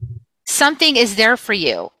something is there for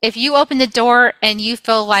you. If you open the door and you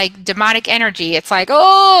feel like demonic energy, it's like,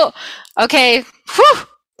 oh, okay, whew,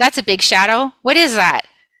 that's a big shadow. What is that?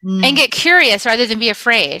 Mm. And get curious rather than be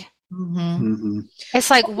afraid. Mm-hmm. Mm-hmm. It's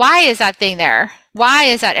like, why is that thing there? Why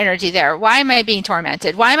is that energy there? Why am I being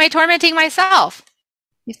tormented? Why am I tormenting myself?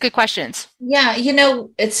 These good questions. Yeah.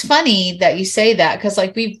 It's funny that you say that because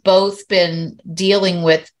like we've both been dealing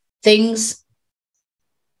with things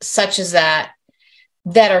such as that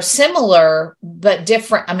are similar, but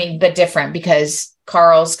different. But different because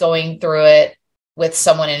Carl's going through it with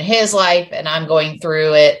someone in his life and I'm going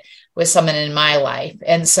through it with someone in my life.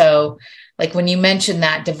 And so like when you mentioned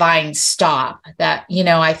that divine stop that,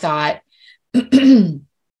 I thought,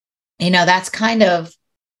 that's kind of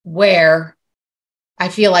where I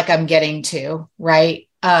feel like I'm getting to, right?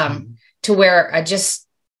 To where I just,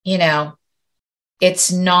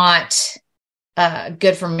 it's not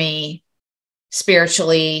good for me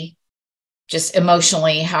spiritually, just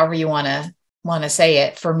emotionally, however you want to say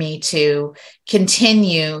it, for me to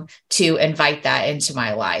continue to invite that into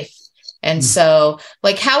my life. And so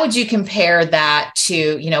like, how would you compare that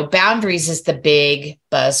to, boundaries is the big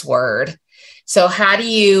buzzword. So how do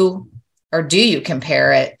you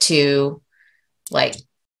compare it to like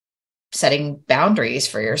setting boundaries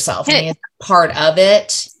for yourself? I mean, is that part of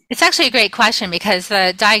it? It's actually a great question because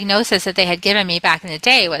the diagnosis that they had given me back in the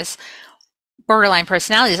day was borderline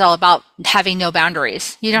personality is all about having no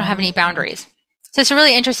boundaries. You don't have any boundaries. So it's a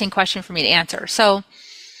really interesting question for me to answer. So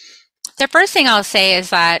the first thing I'll say is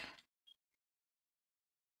that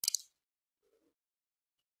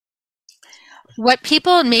what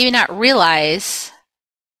people maybe not realize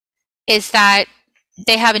is that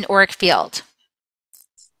they have an auric field.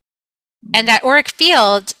 And that auric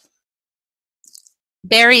field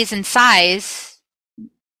varies in size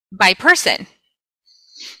by person.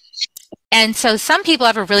 And so some people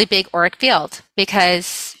have a really big auric field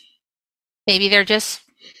because maybe they're just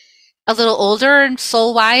a little older and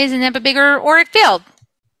soul-wise and have a bigger auric field.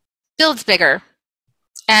 Field's bigger.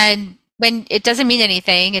 And when it doesn't mean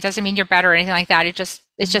anything, it doesn't mean you're better or anything like that.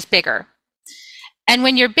 It's just bigger. And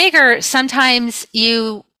when you're bigger, sometimes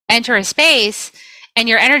you enter a space and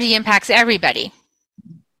your energy impacts everybody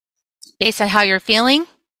based on how you're feeling.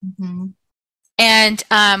 Mm-hmm.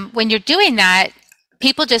 And when you're doing that,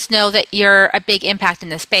 people just know that you're a big impact in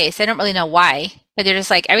the space. They don't really know why, but they're just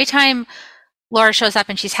like, every time Laura shows up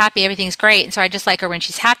and she's happy, everything's great. And so I just like her when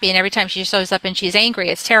she's happy. And every time she shows up and she's angry,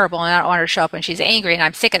 it's terrible. And I don't want her to show up when she's angry. And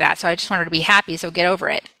I'm sick of that. So I just want her to be happy. So get over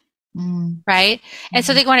it. Right. And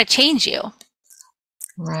so they want to change you.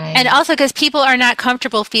 Right. And also because people are not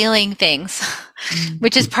comfortable feeling things,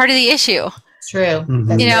 which is part of the issue. True.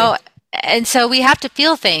 And so we have to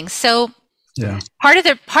feel things. So part of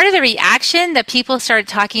the reaction that people started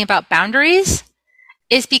talking about boundaries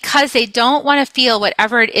is because they don't want to feel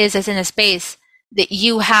whatever it is that's in a space that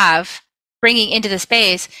you have bringing into the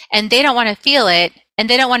space, and they don't want to feel it, and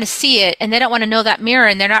they don't want to see it, and they don't want to know that mirror,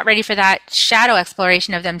 and they're not ready for that shadow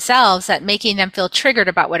exploration of themselves that making them feel triggered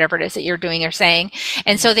about whatever it is that you're doing or saying.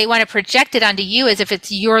 And so they want to project it onto you as if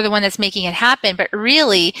it's you're the one that's making it happen, but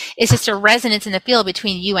really it's just a resonance in the field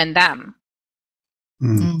between you and them.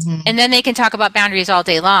 Mm-hmm. And then they can talk about boundaries all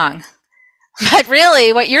day long. But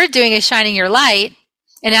really what you're doing is shining your light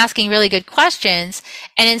and asking really good questions.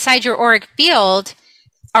 And inside your auric field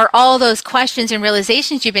are all those questions and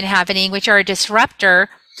realizations you've been having, which are a disruptor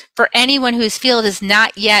for anyone whose field has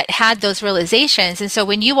not yet had those realizations. And so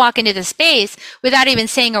when you walk into the space without even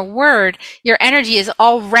saying a word, your energy is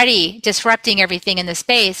already disrupting everything in the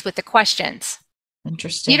space with the questions.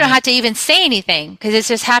 Interesting. You don't have to even say anything because it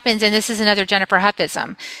just happens. And this is another Jennifer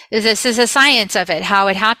Huffism. This is a science of it. How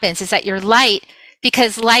it happens is that your light,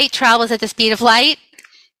 because light travels at the speed of light,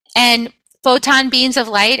 and photon beams of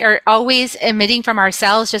light are always emitting from our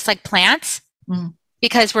cells, just like plants,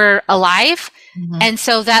 because we're alive. Mm-hmm. And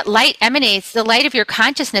so that light emanates, the light of your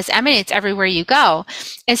consciousness emanates everywhere you go.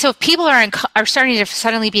 And so if people are starting to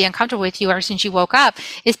suddenly be uncomfortable with you ever since you woke up,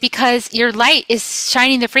 is because your light is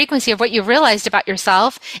shining the frequency of what you've realized about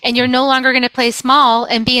yourself. And you're no longer going to play small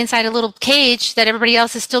and be inside a little cage that everybody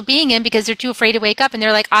else is still being in because they're too afraid to wake up. And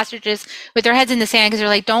they're like ostriches with their heads in the sand because they're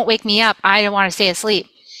like, don't wake me up. I don't want to stay asleep.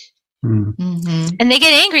 Mm-hmm. And they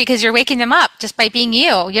get angry because you're waking them up just by being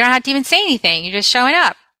you. You don't have to even say anything. You're just showing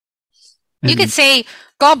up. You could say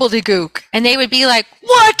gobbledygook, and they would be like,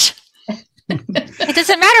 "What?" It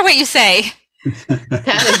doesn't matter what you say.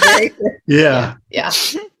 That is very good. Yeah. Yeah.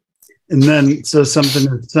 And then, so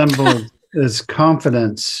something as simple as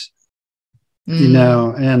confidence, you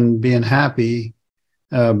know, and being happy,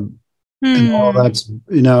 and all that's,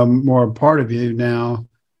 you know, more a part of you now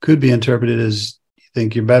could be interpreted as, you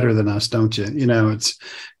think you're better than us, don't you? You know, it's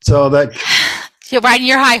all that. You're riding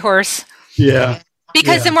your high horse. Yeah.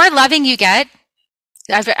 Because the more loving you get,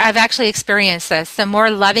 I've actually experienced this, the more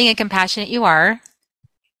loving and compassionate you are,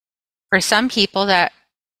 for some people that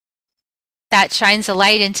shines a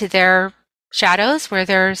light into their shadows where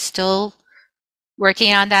they're still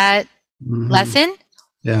working on that lesson.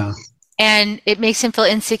 Yeah. And it makes them feel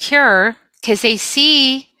insecure because they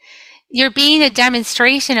see you're being a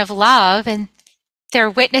demonstration of love and they're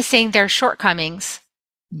witnessing their shortcomings.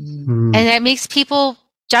 And that makes people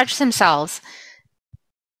judge themselves.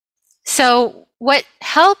 So what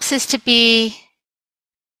helps is to be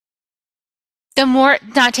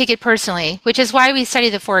not take it personally, which is why we study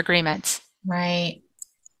the 4 agreements. Right.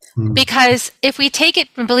 Because if we take it,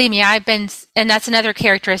 and believe me, and that's another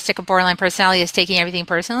characteristic of borderline personality, is taking everything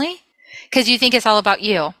personally, because you think it's all about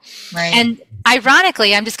you. Right. And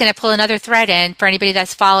ironically, I'm just going to pull another thread in for anybody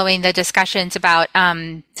that's following the discussions about,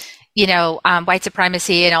 white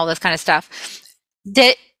supremacy and all this kind of stuff.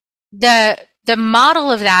 The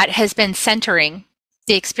model of that has been centering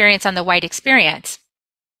the experience on the white experience.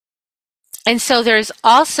 And so there's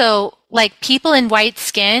also, like, people in white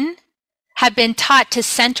skin have been taught to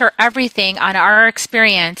center everything on our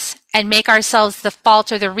experience and make ourselves the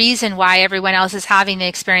fault or the reason why everyone else is having the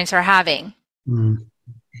experience they're having.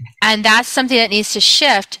 And that's something that needs to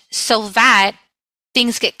shift so that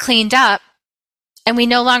things get cleaned up and we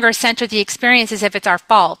no longer center the experience as if it's our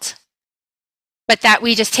fault, but that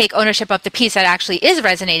we just take ownership of the piece that actually is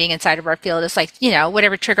resonating inside of our field. It's like, you know,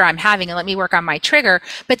 whatever trigger I'm having, and let me work on my trigger,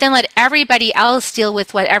 but then let everybody else deal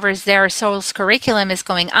with whatever's their soul's curriculum is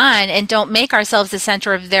going on, and don't make ourselves the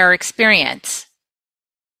center of their experience.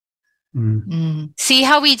 See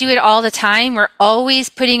how we do it all the time? We're always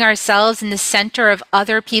putting ourselves in the center of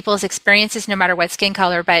other people's experiences, no matter what skin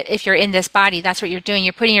color. But if you're in this body, that's what you're doing.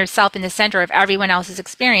 You're putting yourself in the center of everyone else's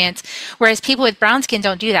experience. Whereas people with brown skin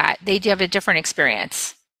don't do that. They do have a different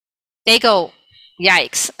experience. They go,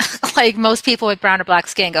 yikes. Like most people with brown or black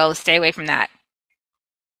skin go, stay away from that.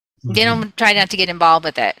 They don't try not to get involved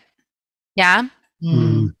with it. Yeah?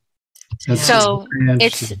 So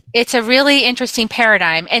it's a really interesting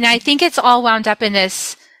paradigm. And I think it's all wound up in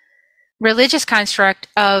this religious construct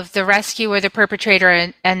of the rescuer, the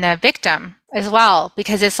perpetrator, and the victim as well,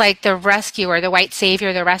 because it's like the rescuer, the white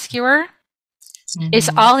savior, the rescuer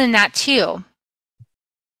is all in that too.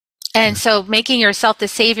 And so making yourself the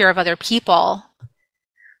savior of other people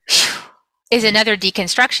is another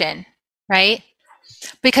deconstruction, right?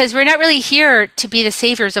 Because we're not really here to be the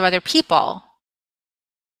saviors of other people.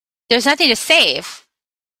 There's nothing to save.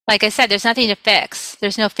 Like I said, there's nothing to fix.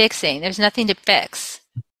 There's no fixing. There's nothing to fix.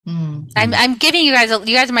 I'm giving you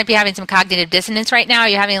guys might be having some cognitive dissonance right now.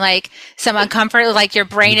 You're having like some uncomfort, like your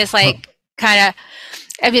brain is like kind of,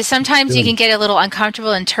 I mean, sometimes you can get a little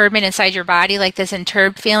uncomfortable and turbulent inside your body, like this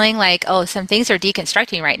interb feeling like, oh, some things are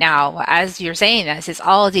deconstructing right now. As you're saying this, it's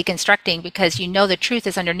all deconstructing because you know the truth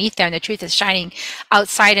is underneath there and the truth is shining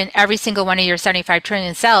outside in every single one of your 75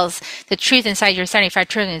 trillion cells. The truth inside your 75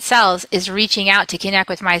 trillion cells is reaching out to connect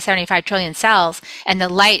with my 75 trillion cells, and the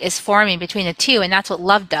light is forming between the two, and that's what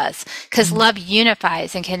love does, because love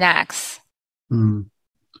unifies and connects.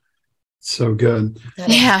 So good.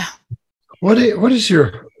 Yeah. What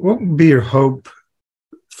would be your hope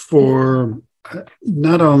for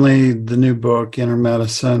not only the new book, Inner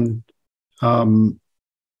Medicine,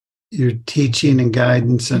 your teaching and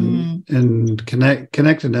guidance and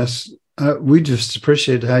connectedness? We just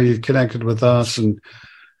appreciate how you've connected with us, and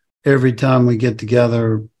every time we get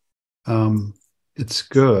together, it's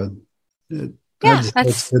good.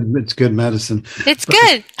 It's good medicine. It's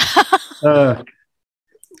good.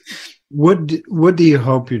 What do you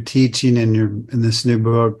hope you're teaching in this new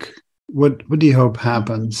book? What do you hope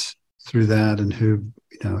happens through that, and who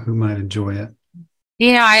might enjoy it?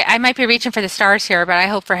 You know, I might be reaching for the stars here, but I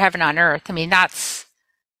hope for heaven on earth. I mean, that's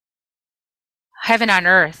heaven on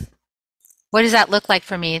earth. What does that look like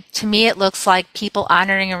for me? To me, it looks like people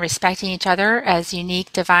honoring and respecting each other as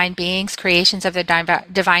unique divine beings, creations of the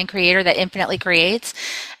divine creator that infinitely creates,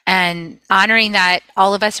 and honoring that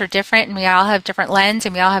all of us are different and we all have different lens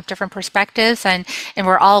and we all have different perspectives, and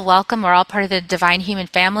we're all welcome. We're all part of the divine human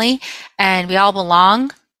family, and we all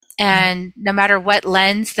belong. And no matter what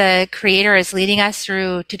lens the creator is leading us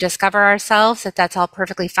through to discover ourselves, that's all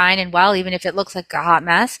perfectly fine and well, even if it looks like a hot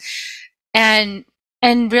mess. And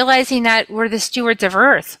realizing that we're the stewards of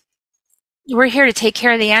Earth. We're here to take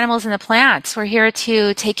care of the animals and the plants. We're here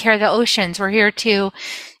to take care of the oceans. We're here to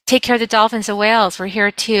take care of the dolphins and whales. We're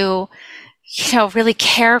here to, really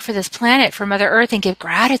care for this planet, for Mother Earth, and give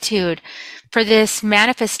gratitude for this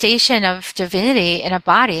manifestation of divinity in a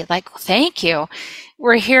body. Like, thank you.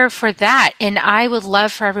 We're here for that. And I would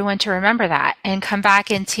love for everyone to remember that and come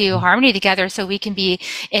back into harmony together so we can be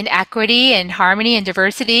in equity and harmony and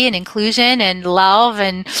diversity and inclusion and love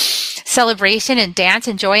and celebration and dance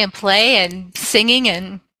and joy and play and singing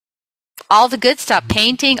and all the good stuff,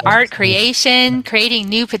 painting, art, creation, creating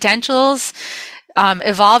new potentials,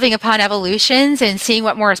 evolving upon evolutions and seeing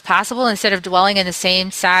what more is possible instead of dwelling in the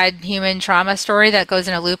same sad human trauma story that goes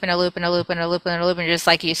in a loop and a loop and a loop and a loop and a loop and just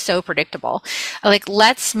like you so predictable. Like,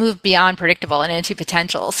 let's move beyond predictable and into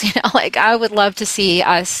potentials. Like, I would love to see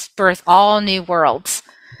us birth all new worlds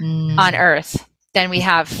on Earth than we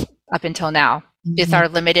have up until now with our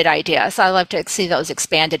limited ideas. I love to see those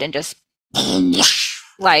expanded and just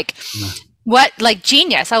like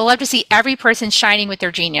genius. I would love to see every person shining with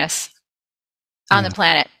their genius on the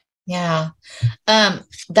planet. Yeah.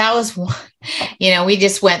 That was one, we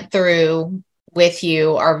just went through with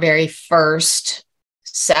you our very first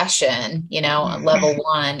session, level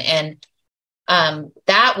 1. And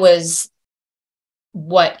that was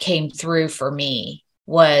what came through for me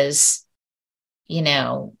was,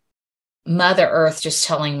 Mother Earth just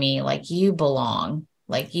telling me, like, you belong.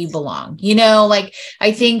 Like, you belong. I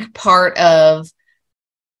think part of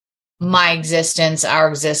my existence, our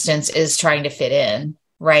existence, is trying to fit in,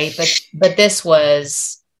 right? But this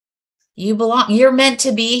was, you belong. You're meant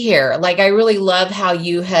to be here. Like, I really love how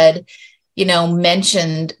you had,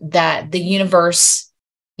 mentioned that the universe,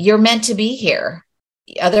 you're meant to be here.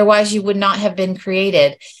 Otherwise, you would not have been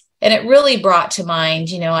created. And it really brought to mind,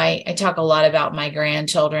 I talk a lot about my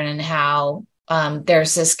grandchildren and how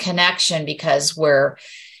there's this connection because we're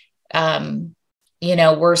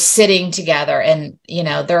sitting together and,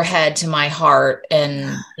 their head to my heart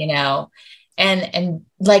and, and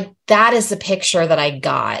like, that is the picture that I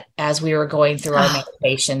got as we were going through our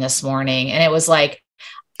meditation this morning. And it was like,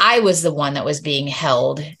 I was the one that was being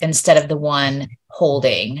held instead of the one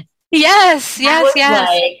holding. Yes. Like,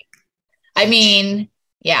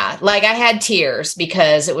 like I had tears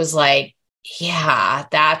because it was like, yeah,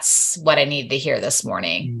 that's what I needed to hear this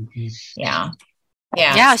morning. Yeah.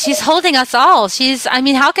 Yeah, she's holding us all.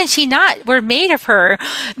 How can she not? We're made of her.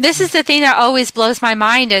 This is the thing that always blows my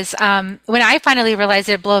mind is when I finally realized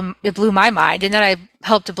it blew my mind, and then I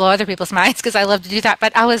helped to blow other people's minds because I love to do that.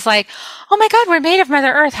 But I was like, oh my God, we're made of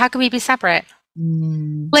Mother Earth. How can we be separate?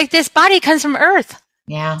 Like, this body comes from Earth.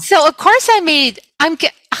 Yeah. So of course I'm made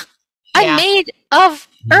of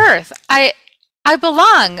Earth. I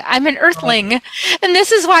belong. I'm an Earthling. Right. And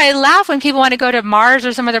this is why I laugh when people want to go to Mars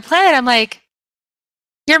or some other planet. I'm like,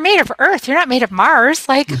 you're made of Earth. You're not made of Mars.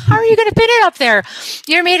 Like, how are you going to fit it up there?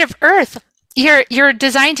 You're made of Earth. You're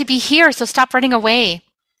designed to be here. So stop running away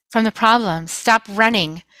from the problems. Stop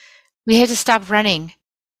running. We have to stop running.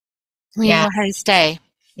 We know how to stay.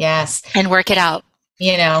 Yes. And work it out.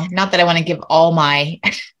 Not that I want to give all my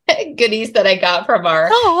goodies that I got from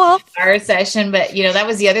our session, but that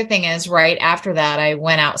was the other thing is right after that, I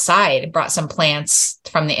went outside and brought some plants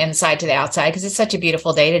from the inside to the outside because it's such a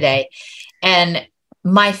beautiful day today. And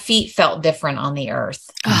my feet felt different on the earth.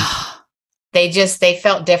 They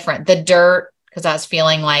felt different. The dirt, because I was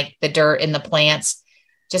feeling like the dirt in the plants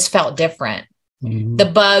just felt different. The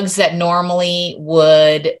bugs that normally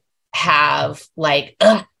would have like,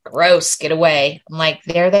 ugh, gross, get away. I'm like,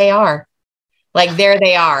 there they are. Like, there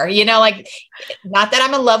they are, like, not that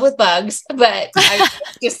I'm in love with bugs, but I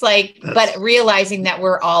just like, but realizing that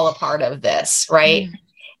we're all a part of this. Right.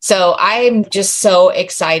 So I'm just so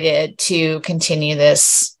excited to continue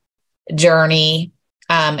this journey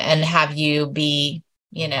and have you be,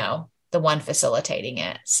 the one facilitating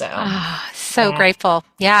it. So grateful.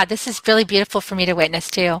 Yeah, this is really beautiful for me to witness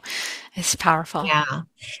too. It's powerful. Yeah.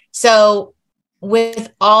 So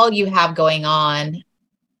with all you have going on,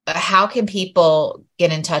 how can people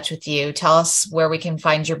get in touch with you? Tell us where we can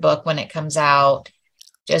find your book when it comes out.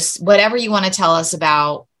 Just whatever you want to tell us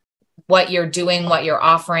about what you're doing, what you're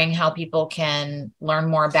offering, how people can learn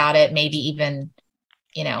more about it, maybe even,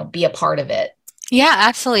 be a part of it. Yeah,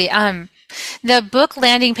 absolutely. The book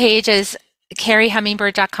landing page is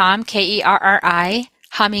kerrihummingbird.com, KERRI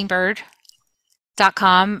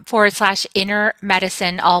hummingbird.com /inner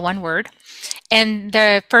medicine, all one word. And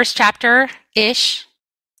the first chapter-ish,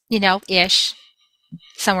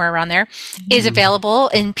 somewhere around there, is available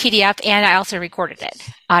in PDF, and I also recorded it,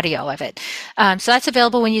 audio of it. So that's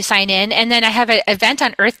available when you sign in. And then I have an event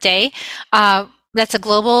on Earth Day. That's a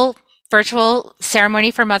global virtual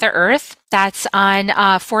ceremony for Mother Earth. That's on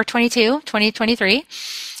 4/22/2023.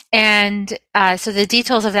 And so the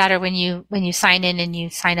details of that are when you sign in and you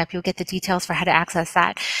sign up, you'll get the details for how to access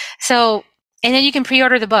that. So, and then you can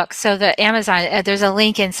pre-order the book. So the Amazon, there's a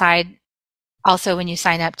link inside also when you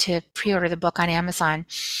sign up to pre-order the book on Amazon.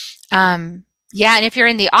 Yeah, and if you're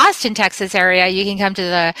in the Austin, Texas area, you can come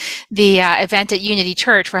to the event at Unity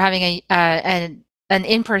Church. We're having an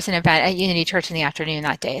in-person event at Unity Church in the afternoon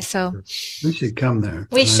that day. So we should come there.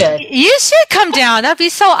 We should. You should come down. That'd be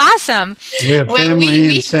so awesome. We have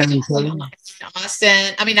family in San Antonio.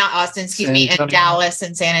 Austin. I mean, not Austin, excuse me, in Dallas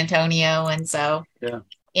and San Antonio. And so, yeah,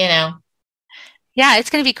 it's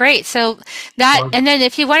going to be great. So that, and then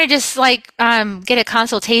if you want to just like get a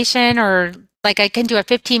consultation, or like I can do a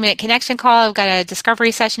 15-minute connection call. I've got a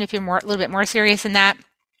discovery session if you're a little bit more serious than that.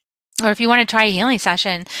 Or if you want to try a healing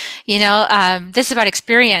session, this is about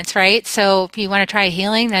experience, right? So if you want to try a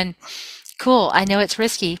healing, then cool. I know it's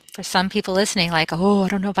risky for some people listening, like, oh, I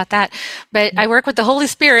don't know about that. But I work with the Holy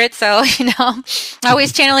Spirit, so,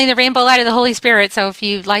 always channeling the rainbow light of the Holy Spirit. So if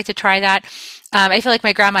you'd like to try that, I feel like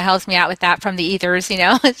my grandma helps me out with that from the ethers,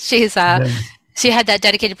 she's, she had that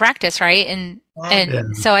dedicated practice, right? And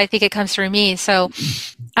so I think it comes through me. So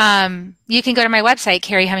you can go to my website,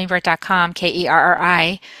 kerrihummingbird.com,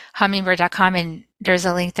 Kerri, hummingbird.com, and there's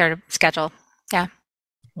a link there to schedule. Yeah.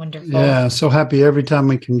 Wonderful. Yeah. So happy every time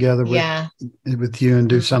we can gather with you and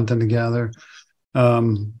do something together.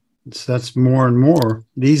 So that's more and more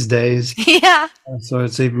these days. Yeah. So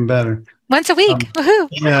it's even better. Once a week. Woohoo.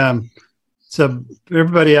 Yeah. So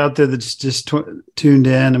everybody out there that's just tuned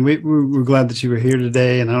in, and we're glad that you were here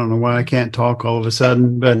today. And I don't know why I can't talk all of a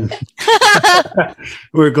sudden, but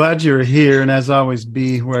we're glad you were here. And as always,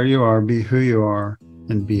 be where you are, be who you are,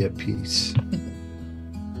 and be at peace.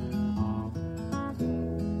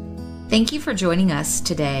 Thank you for joining us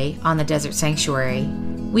today on the Desert Sanctuary.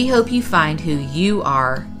 We hope you find who you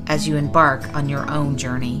are as you embark on your own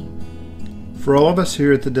journey. For all of us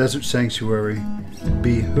here at the Desert Sanctuary,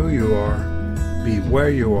 be who you are, be where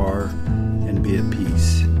you are, and be at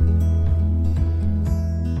peace.